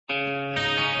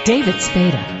David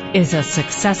Spada is a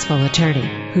successful attorney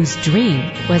whose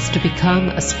dream was to become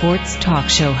a sports talk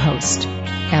show host.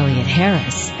 Elliot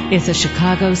Harris is a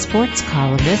Chicago sports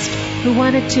columnist who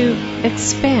wanted to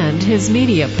expand his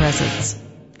media presence.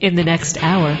 In the next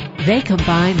hour, they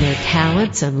combine their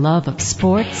talents and love of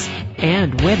sports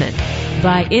and women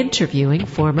by interviewing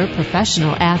former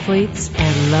professional athletes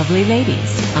and lovely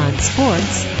ladies on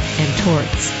sports and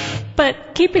torts.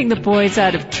 But keeping the boys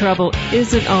out of trouble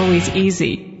isn't always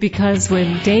easy, because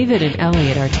when David and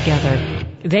Elliot are together,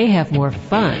 they have more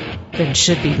fun than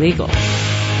should be legal.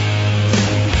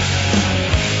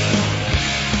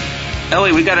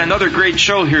 Ellie, we got another great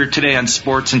show here today on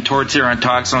Sports and Torts here on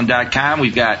TalkZone.com.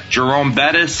 We've got Jerome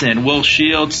Bettis and Will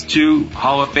Shields, two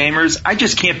Hall of Famers. I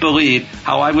just can't believe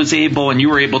how I was able and you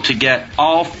were able to get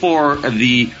all four of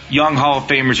the young Hall of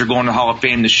Famers are going to Hall of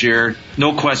Fame this year.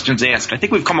 No questions asked. I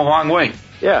think we've come a long way.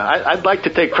 Yeah, I'd like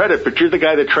to take credit, but you're the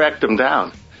guy that tracked them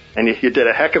down. And you did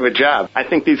a heck of a job. I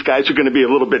think these guys are going to be a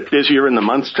little bit busier in the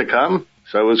months to come,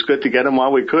 so it was good to get them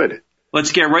while we could.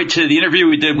 Let's get right to the interview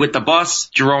we did with the boss,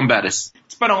 Jerome Bettis.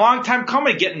 It's been a long time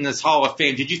coming getting this Hall of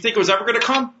Fame. Did you think it was ever going to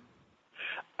come?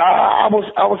 I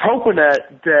was hoping that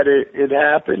it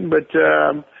happened, but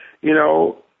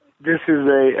this is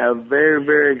a very,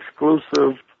 very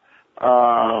exclusive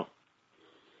club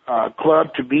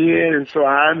to be in, and so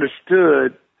I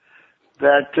understood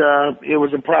that it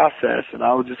was a process, and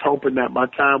I was just hoping that my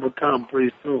time would come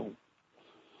pretty soon.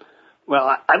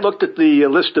 Well, I looked at the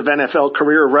list of NFL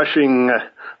career rushing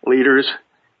leaders,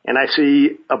 and I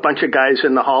see a bunch of guys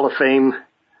in the Hall of Fame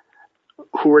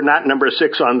who are not number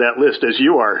 6 on that list as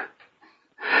you are.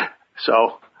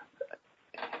 So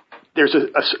there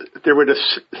would have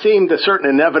seemed a certain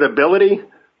inevitability,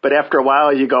 but after a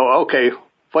while you go, okay,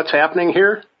 what's happening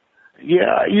here?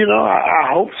 Yeah, I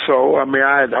hope so. I mean,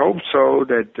 I hope so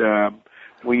that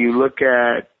when you look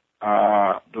at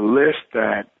the list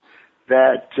that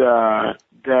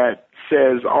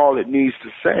says all it needs to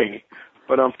say.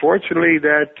 But unfortunately,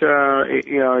 it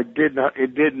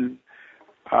didn't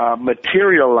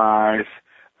materialize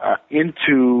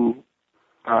into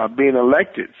being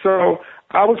elected. So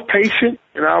I was patient,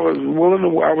 and I was willing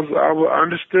to. I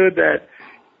understood that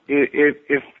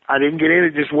if I didn't get in,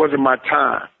 it just wasn't my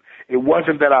time. It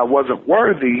wasn't that I wasn't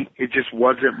worthy; it just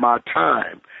wasn't my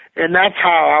time. And that's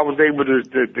how I was able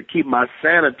to keep my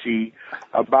sanity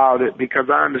about it, because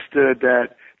I understood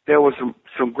that there was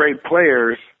some great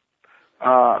players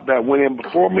that went in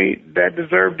before me that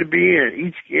deserved to be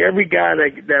in. Every guy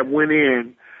that went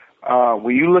in,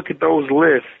 when you look at those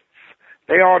lists,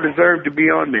 they all deserve to be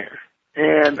on there.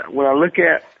 And when I look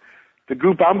at the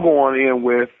group I'm going in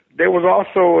with, there was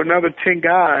also another 10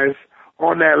 guys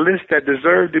on that list that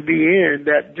deserve to be in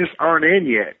that just aren't in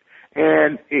yet.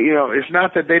 And, it's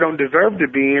not that they don't deserve to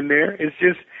be in there. It's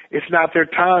just, it's not their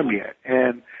time yet.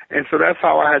 And so that's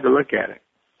how I had to look at it.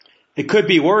 It could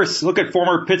be worse. Look at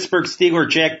former Pittsburgh Steeler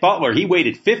Jack Butler. He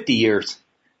waited 50 years.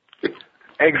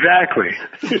 Exactly.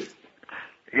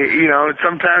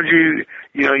 Sometimes you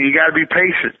got to be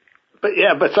patient.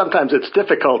 But sometimes it's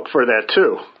difficult for that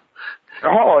too.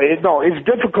 It's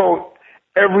difficult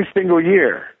every single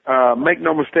year. Make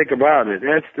no mistake about it.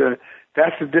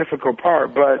 That's the difficult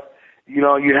part. But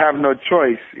you have no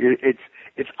choice.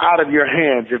 It's out of your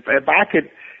hands. If I could,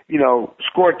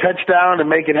 score a touchdown and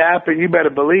make it happen, you better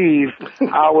believe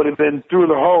I would have been through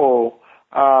the hole,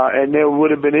 and there would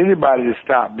have been anybody to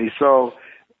stop me. So,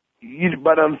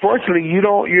 but unfortunately,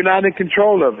 you're not in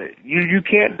control of it. You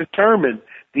can't determine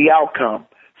the outcome.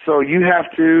 So you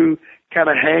have to kind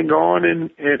of hang on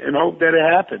and hope that it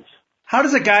happens. How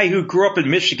does a guy who grew up in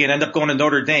Michigan end up going to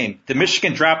Notre Dame? Did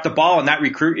Michigan drop the ball and not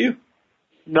recruit you?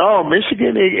 No,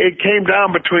 Michigan, it came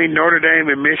down between Notre Dame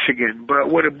and Michigan. But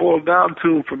what it boiled down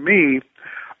to for me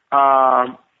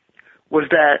was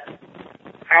that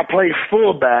I played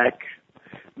fullback.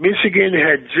 Michigan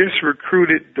had just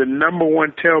recruited the number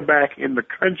 1 tailback in the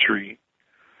country.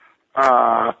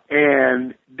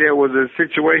 And there was a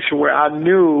situation where I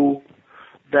knew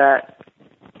that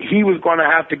he was going to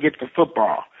have to get the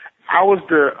football. I was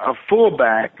a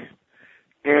fullback,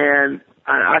 and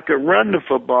I could run the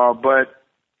football, but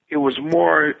it was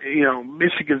more,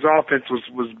 Michigan's offense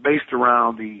was based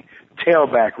around the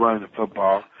tailback running the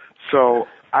football. So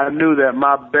I knew that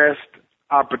my best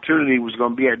opportunity was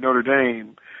going to be at Notre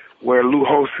Dame, where Lou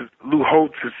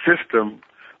Holtz's system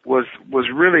was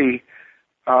really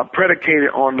predicated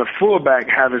on the fullback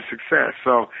having success.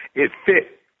 So it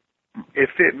fit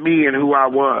me and who I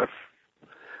was.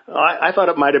 I thought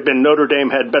it might have been Notre Dame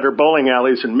had better bowling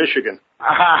alleys than Michigan.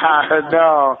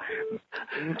 No.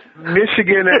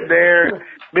 Michigan,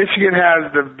 Michigan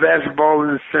has the best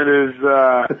bowling centers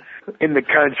in the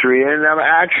country, and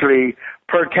actually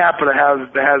per capita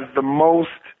has the most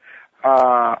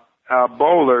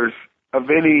bowlers of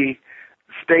any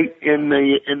state in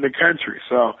the country.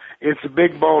 So it's a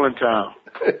big bowling town.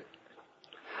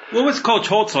 What was Coach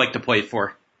Holtz like to play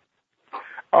for?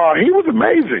 He was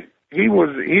amazing. He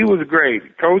was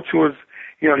great. Coach was,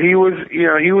 he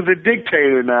was a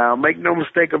dictator now. Make no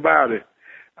mistake about it.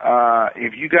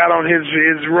 If you got on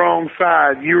his wrong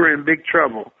side, you were in big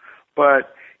trouble.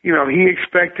 But, he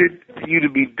expected you to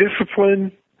be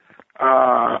disciplined,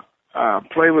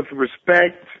 play with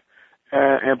respect,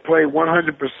 and play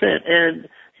 100%. And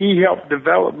he helped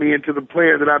develop me into the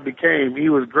player that I became. He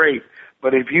was great.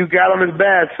 But if you got on his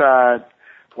bad side,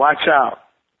 watch out.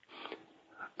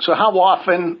 So how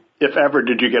often, if ever,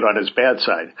 did you get on his bad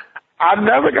side? I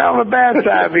never got on the bad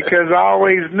side because I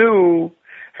always knew,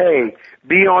 hey,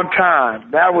 be on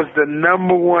time. That was the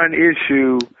number one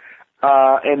issue,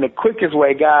 and the quickest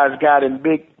way guys got in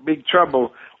big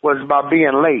trouble was by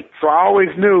being late. So I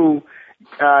always knew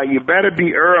you better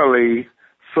be early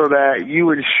so that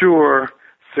you ensure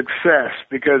success.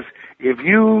 Because if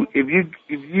you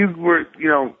were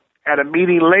at a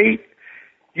meeting late,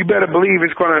 you better believe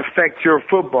it's going to affect your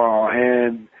football,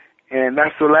 and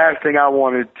that's the last thing I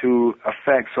wanted to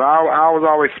affect. So I was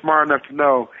always smart enough to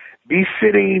know, be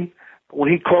sitting when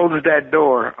he closes that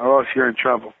door, or else you're in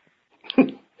trouble.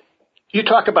 You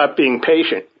talk about being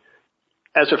patient.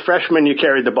 As a freshman, you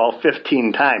carried the ball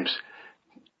 15 times.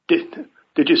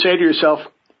 Did you say to yourself,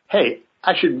 hey,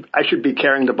 I should be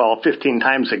carrying the ball 15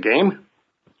 times a game?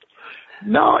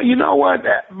 No, you know what?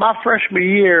 My freshman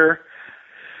year,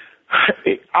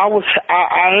 I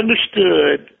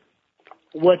understood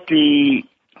what the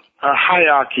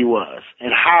hierarchy was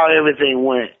and how everything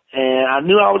went. And I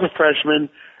knew I was a freshman,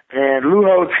 and Lou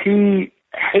Holtz, he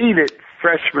hated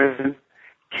freshmen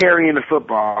carrying the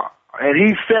football. And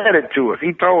he said it to us.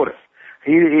 He told us.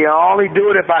 He only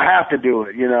do it if I have to do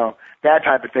it, that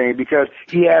type of thing, because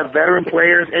he had veteran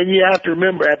players. And you have to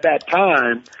remember, at that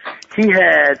time, he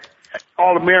had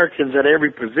All-Americans at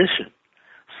every position.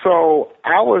 So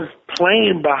I was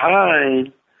playing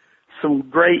behind some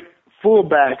great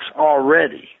fullbacks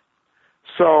already.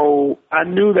 So I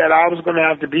knew that I was going to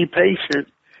have to be patient.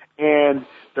 And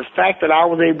the fact that I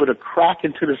was able to crack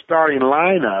into the starting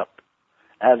lineup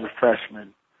as a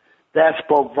freshman, that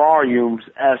spoke volumes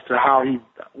as to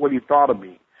what he thought of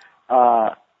me.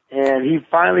 And he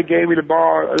finally gave me the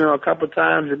ball, a couple of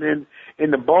times. And then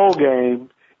in the bowl game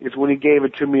is when he gave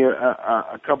it to me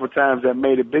a couple of times that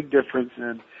made a big difference.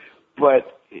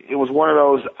 But it was one of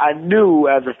those, I knew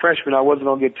as a freshman I wasn't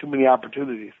going to get too many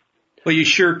opportunities. Well, you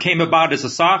sure came about as a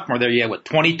sophomore there. You had,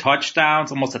 20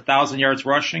 touchdowns, almost 1,000 yards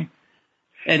rushing?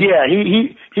 And yeah,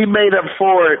 he made up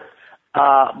for it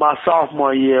my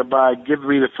sophomore year by giving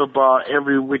me the football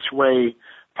every which way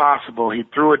possible. He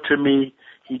threw it to me.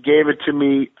 He gave it to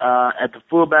me at the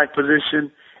fullback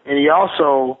position. And he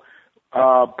also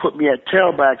put me at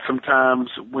tailback sometimes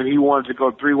when he wanted to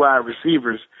go 3 wide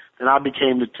receivers. And I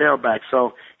became the tailback.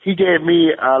 So he gave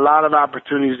me a lot of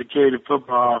opportunities to carry the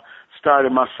football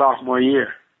starting my sophomore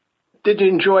year. Did you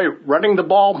enjoy running the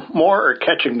ball more or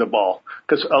catching the ball?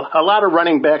 Because a lot of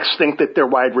running backs think that they're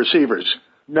wide receivers.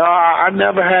 No, I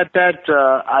never had that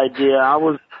idea. I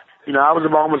was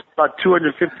almost about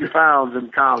 250 pounds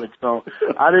in college, so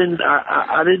I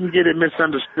didn't get it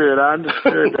misunderstood. I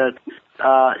understood that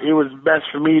it was best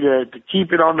for me to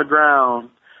keep it on the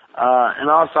ground. And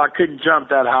also I couldn't jump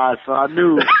that high, so I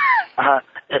knew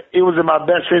it was in my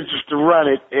best interest to run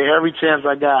it every chance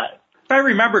I got. If I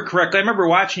remember correctly, I remember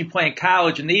watching you play in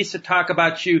college, and they used to talk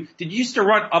about you. Did you used to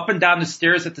run up and down the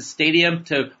stairs at the stadium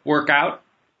to work out?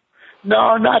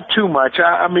 No, not too much.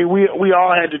 I mean, we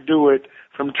all had to do it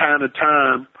from time to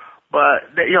time, but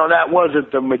that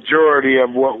wasn't the majority of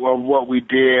what we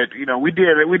did. We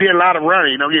did a lot of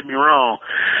running. Don't get me wrong,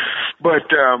 but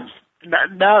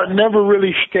never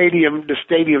really the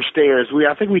stadium stairs.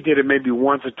 I think we did it maybe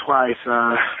once or twice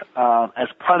as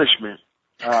punishment,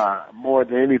 more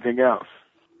than anything else.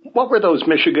 What were those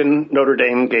Michigan Notre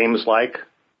Dame games like?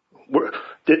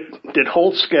 Did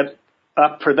Holtz get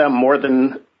up for them more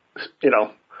than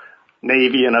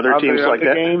Navy and other teams like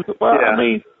that? Games? Well, yeah. I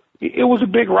mean, it was a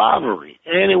big rivalry,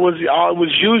 and it was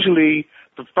usually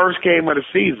the first game of the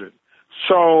season.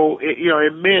 So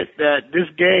it meant that this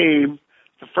game,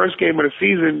 the first game of the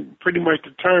season, pretty much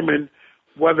determined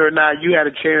whether or not you had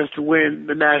a chance to win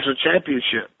the national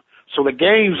championship. So the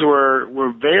games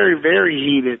were very, very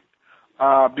heated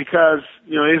because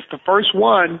it's the first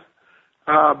one,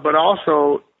 but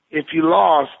also if you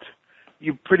lost,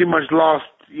 you pretty much lost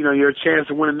your chance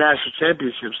to win a national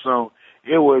championship. So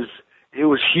it was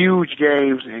huge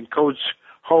games, and Coach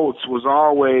Holtz was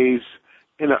always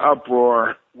in an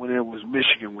uproar when it was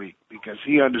Michigan week because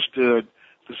he understood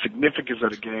the significance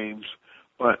of the games.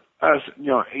 But us,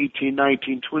 18,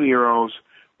 19, 20-year-olds,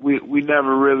 we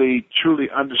never really truly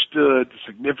understood the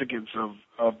significance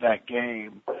of that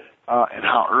game and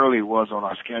how early it was on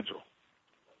our schedule.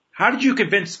 How did you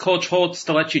convince Coach Holtz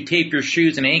to let you tape your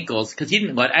shoes and ankles? Because he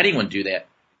didn't let anyone do that.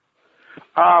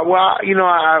 I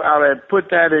had put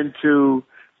that into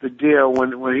the deal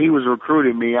when he was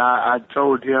recruiting me. I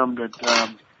told him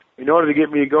that in order to get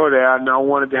me to go there, I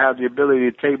wanted to have the ability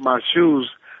to tape my shoes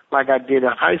like I did in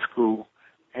high school.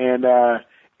 And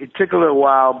it took a little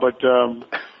while, but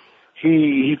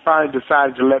he finally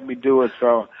decided to let me do it,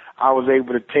 so I was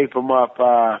able to tape them up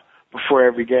before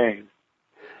every game.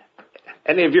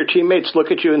 Any of your teammates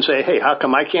look at you and say, hey, how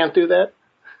come I can't do that?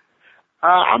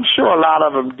 I'm sure a lot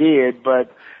of them did,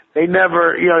 but they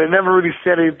never really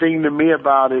said anything to me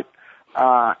about it.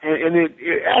 And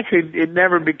it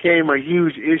never became a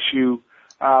huge issue,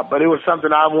 but it was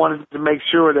something I wanted to make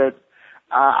sure that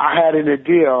I had in the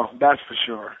deal, that's for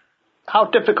sure. How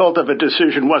difficult of a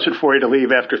decision was it for you to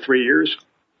leave after 3 years?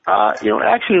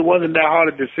 Actually it wasn't that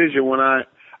hard a decision when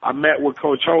I met with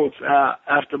Coach Holtz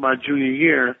after my junior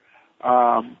year.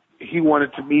 He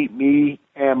wanted to meet me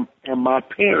and my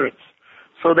parents.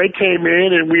 So they came in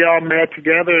and we all met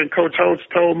together, and Coach Holtz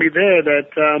told me there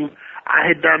that I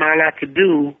had done all I could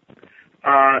do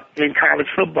in college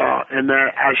football and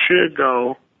that I should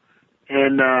go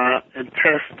and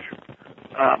test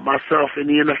myself in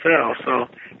the NFL. So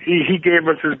he gave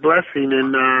us his blessing,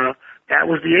 and that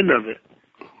was the end of it.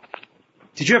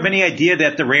 Did you have any idea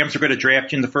that the Rams were going to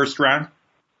draft you in the first round?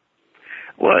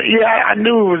 Well, yeah, I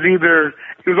knew there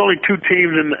was only two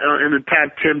teams in the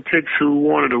top 10 picks who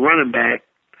wanted a running back,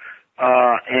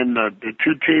 and the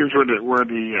two teams were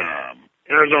the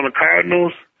Arizona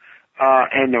Cardinals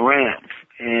and the Rams.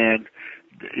 And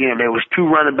there was two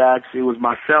running backs. It was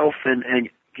myself and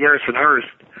Garrison Hurst.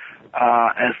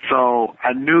 And so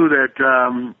I knew that,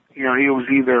 it was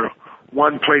either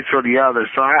one place or the other.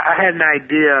 So I had an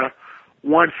idea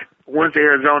once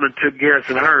Arizona took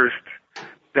Garrison Hurst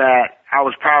that I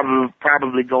was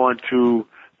probably going to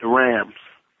the Rams.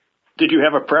 Did you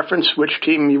have a preference which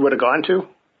team you would have gone to?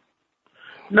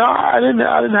 No, I didn't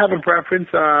have a preference.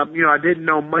 I didn't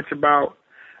know much about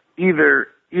either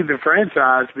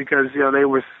franchise because, they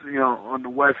were, on the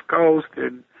West Coast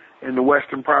and in the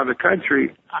western part of the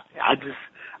country.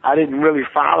 I didn't really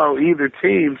follow either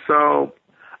team, so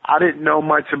I didn't know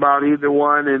much about either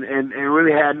one and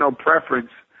really had no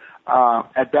preference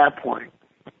at that point.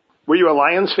 Were you a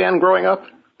Lions fan growing up?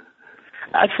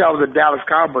 Actually, I was a Dallas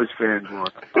Cowboys fan growing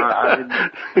up.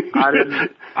 I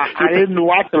didn't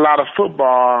watch a lot of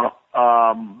football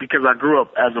because I grew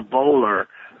up as a bowler.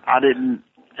 And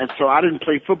so I didn't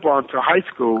play football until high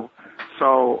school.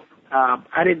 So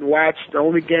I didn't watch. The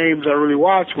only games I really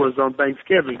watched was on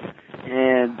Thanksgiving,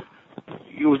 and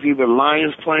it was either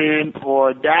Lions playing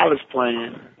or Dallas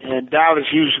playing, and Dallas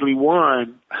usually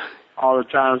won all the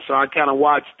time. So I kind of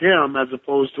watched them as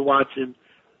opposed to watching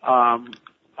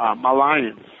my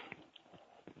Lions.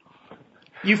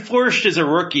 You flourished as a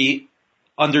rookie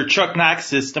under Chuck Knox's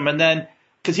system, and then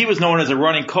because he was known as a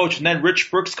running coach, and then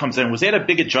Rich Brooks comes in. Was that a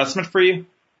big adjustment for you?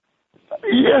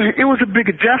 Yeah, it was a big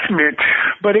adjustment,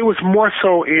 but it was more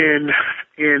so in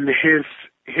his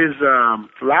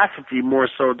philosophy more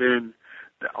so than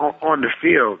on the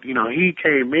field. He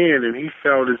came in and he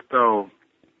felt as though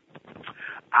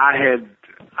I had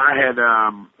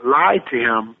lied to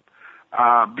him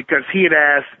because he had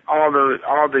asked all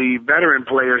the veteran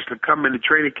players to come into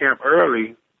training camp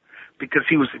early because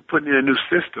he was putting in a new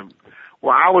system.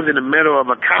 Well, I was in the middle of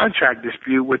a contract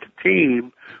dispute with the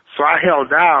team, so I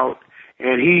held out,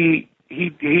 and he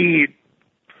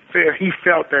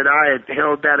felt that I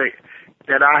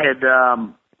had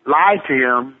lied to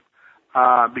him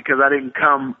because I didn't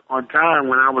come on time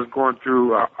when I was going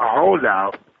through a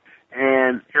holdout.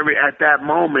 And at that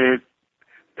moment,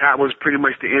 that was pretty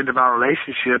much the end of our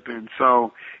relationship. And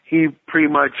so he pretty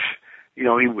much, he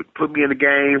would put me in the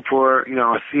game for,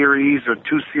 a series or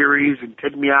two series and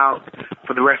take me out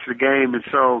for the rest of the game. And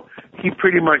so he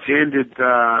pretty much ended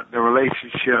the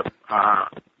relationship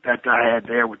that I had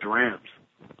there with the Rams.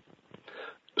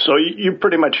 So you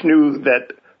pretty much knew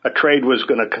that a trade was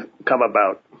going to come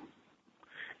about.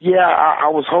 Yeah, I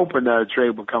was hoping that a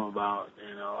trade would come about.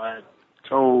 I had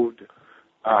told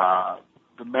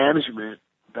the management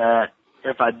that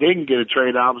if I didn't get a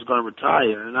trade, I was going to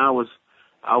retire, and I was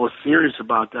serious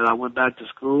about that. I went back to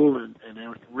school and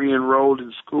re-enrolled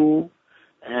in school,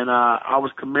 and and I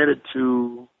was committed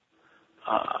to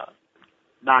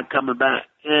not coming back.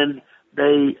 And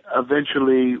they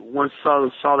eventually, once they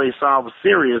saw I was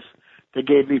serious, they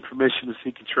gave me permission to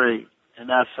seek a trade, and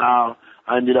that's how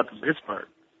I ended up in Pittsburgh.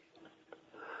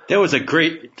 That was a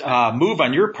great move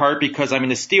on your part because, I mean,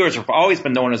 the Steelers have always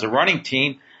been known as a running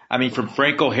team. I mean, from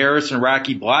Franco Harris and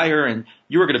Rocky Bleier, and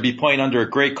you were going to be playing under a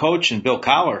great coach in Bill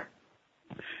Cowher.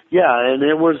 Yeah, and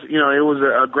it was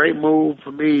a great move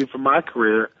for me for my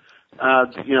career.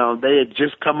 They had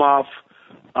just come off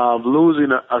of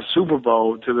losing a Super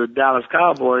Bowl to the Dallas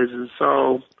Cowboys, and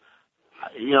so,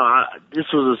 this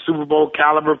was a Super Bowl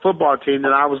caliber football team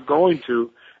that I was going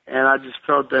to, and I just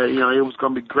felt that, it was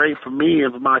going to be great for me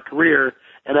and for my career,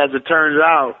 and as it turns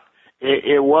out,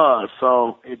 it was.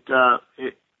 So it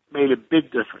made a big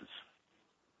difference.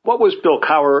 What was Bill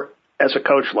Cowher as a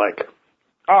coach like?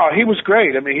 Oh, he was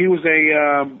great. I mean, he was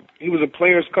a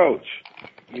player's coach.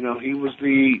 He was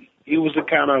the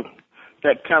kind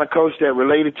of coach that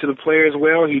related to the players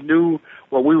well. He knew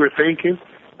what we were thinking,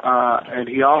 and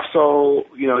he also,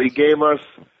 he gave us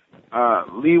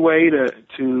leeway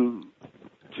to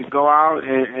go out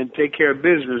and take care of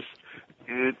business.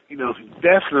 And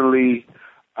definitely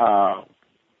a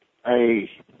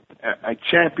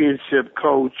championship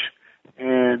coach.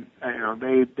 And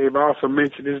they've also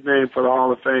mentioned his name for the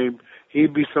Hall of Fame.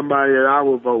 He'd be somebody that I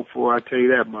would vote for, I'll tell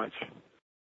you that much.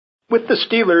 With the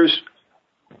Steelers,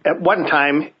 at one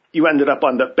time, you ended up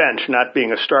on the bench, not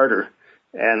being a starter.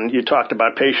 And you talked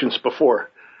about patience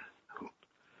before.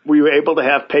 Were you able to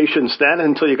have patience then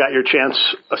until you got your chance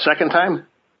a second time?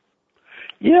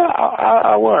 Yeah,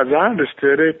 I was. I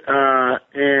understood it.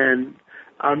 And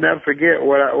I'll never forget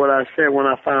what I said when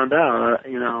I found out.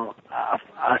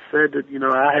 I said that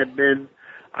I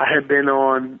had been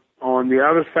on the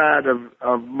other side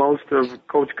of most of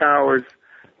Coach Cowher's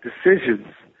decisions,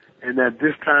 and that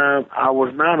this time I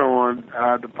was not on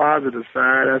the positive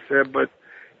side. I said, but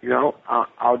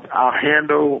I'll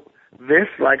handle this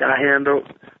like I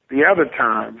handled the other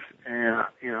times, and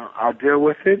I'll deal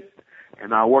with it,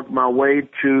 and I'll work my way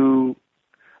to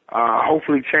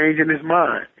hopefully changing his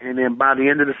mind. And then by the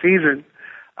end of the season,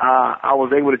 I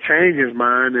was able to change his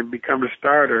mind and become the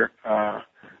starter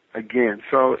again.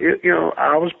 So,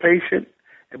 I was patient,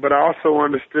 but I also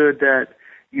understood that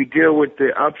you deal with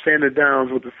the ups and the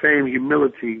downs with the same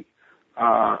humility,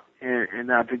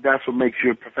 and I think that's what makes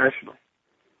you a professional.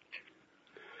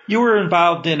 You were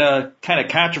involved in a kind of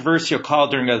controversial call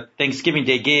during a Thanksgiving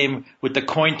Day game with the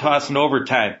coin toss in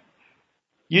overtime.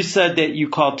 You said that you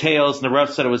called tails and the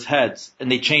ref said it was heads,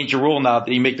 and they changed the rule now that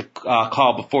you make the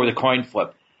call before the coin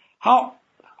flip. How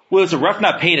was the ref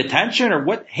not paying attention, or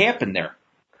what happened there?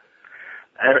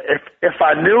 If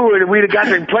I knew it, we'd have got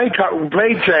the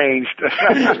play changed.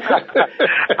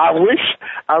 I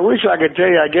wish I could tell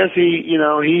you. I guess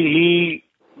he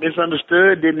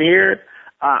misunderstood, didn't hear it.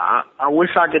 I wish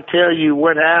I could tell you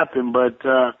what happened, but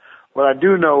what I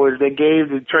do know is they gave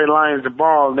the Detroit Lions the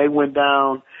ball, and they went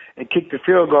down and kicked the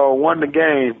field goal, won the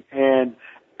game. And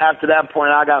after that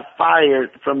point, I got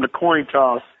fired from the coin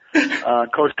toss.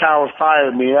 Coach Cowher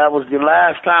fired me. That was the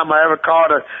last time I ever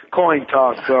called a coin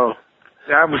toss, so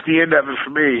that was the end of it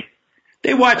for me.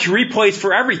 They watch replays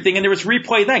for everything, and there was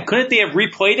replay then. Couldn't they have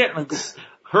replayed it and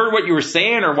heard what you were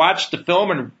saying or watched the film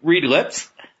and read lips?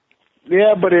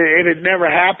 Yeah, but it had never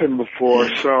happened before,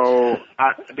 so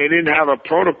they didn't have a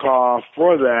protocol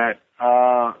for that.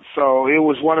 So it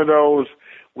was one of those,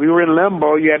 we were in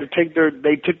limbo. You had to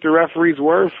they took the referee's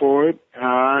word for it,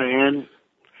 and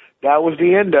that was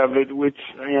the end of it, which,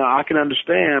 I can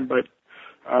understand, but,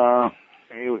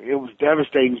 it was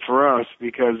devastating for us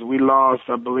because we lost,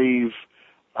 I believe,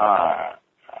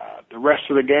 the rest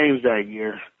of the games that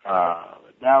year.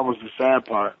 That was the sad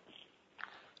part.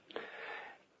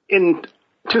 In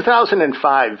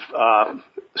 2005,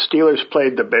 Steelers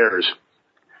played the Bears.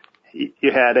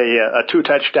 You had a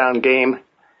 2-touchdown game,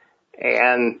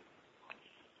 and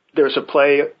there's a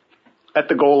play at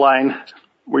the goal line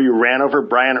where you ran over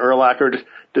Brian Urlacher.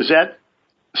 Does that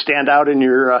stand out in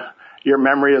your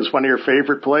memory as one of your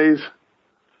favorite plays?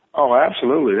 Oh,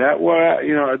 absolutely. That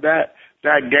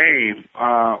game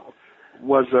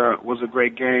was a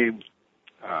great game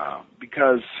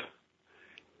because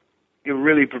it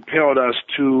really propelled us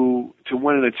to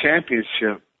winning a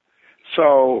championship.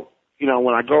 So,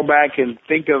 when I go back and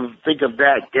think of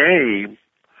that game,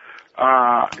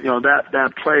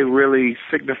 that play really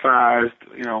signifies,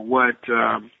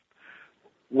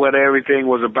 what everything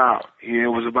was about. It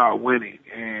was about winning,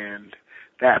 and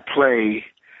that play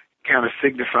kind of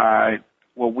signified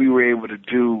what we were able to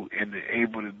do and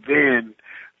able to then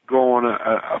go on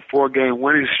a 4-game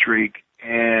winning streak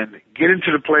and get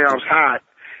into the playoffs hot,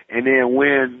 and then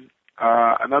win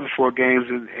another 4 games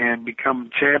and become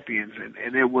champions.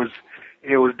 And it was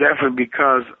definitely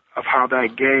because of how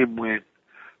that game went.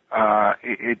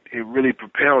 It really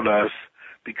propelled us,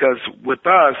 because with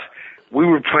us, we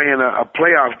were playing a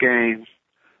playoff game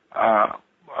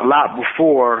a lot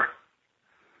before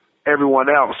everyone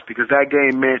else, because that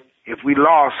game meant if we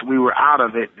lost, we were out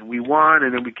of it, and we won,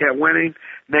 and then we kept winning.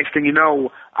 Next thing you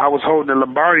know, I was holding the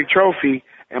Lombardi Trophy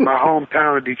in my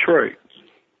hometown of Detroit.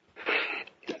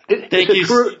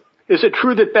 Is it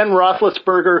true that Ben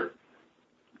Roethlisberger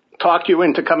talked you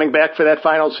into coming back for that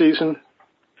final season?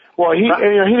 Well, he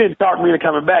didn't talk me into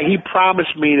coming back. He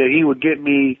promised me that he would get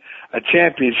me a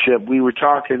championship. We were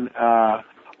talking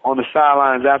on the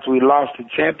sidelines after we lost the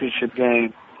championship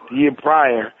game the year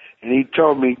prior, and he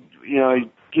told me,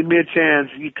 give me a chance.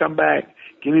 You come back,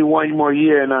 give me 1 more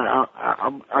year, and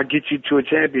I'll get you to a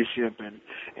championship.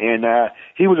 And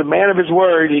he was a man of his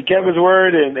word. He kept his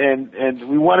word, and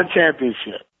we won a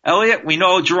championship. Elliot, we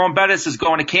know Jerome Bettis is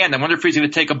going to Canton. I wonder if he's going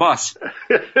to take a bus.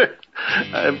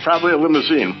 Probably a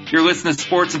limousine. You're listening to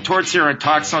Sports and Torts here on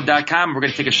TalkZone.com. We're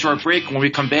going to take a short break. When we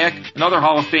come back, another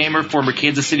Hall of Famer, former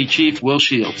Kansas City Chief, Will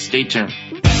Shields. Stay tuned.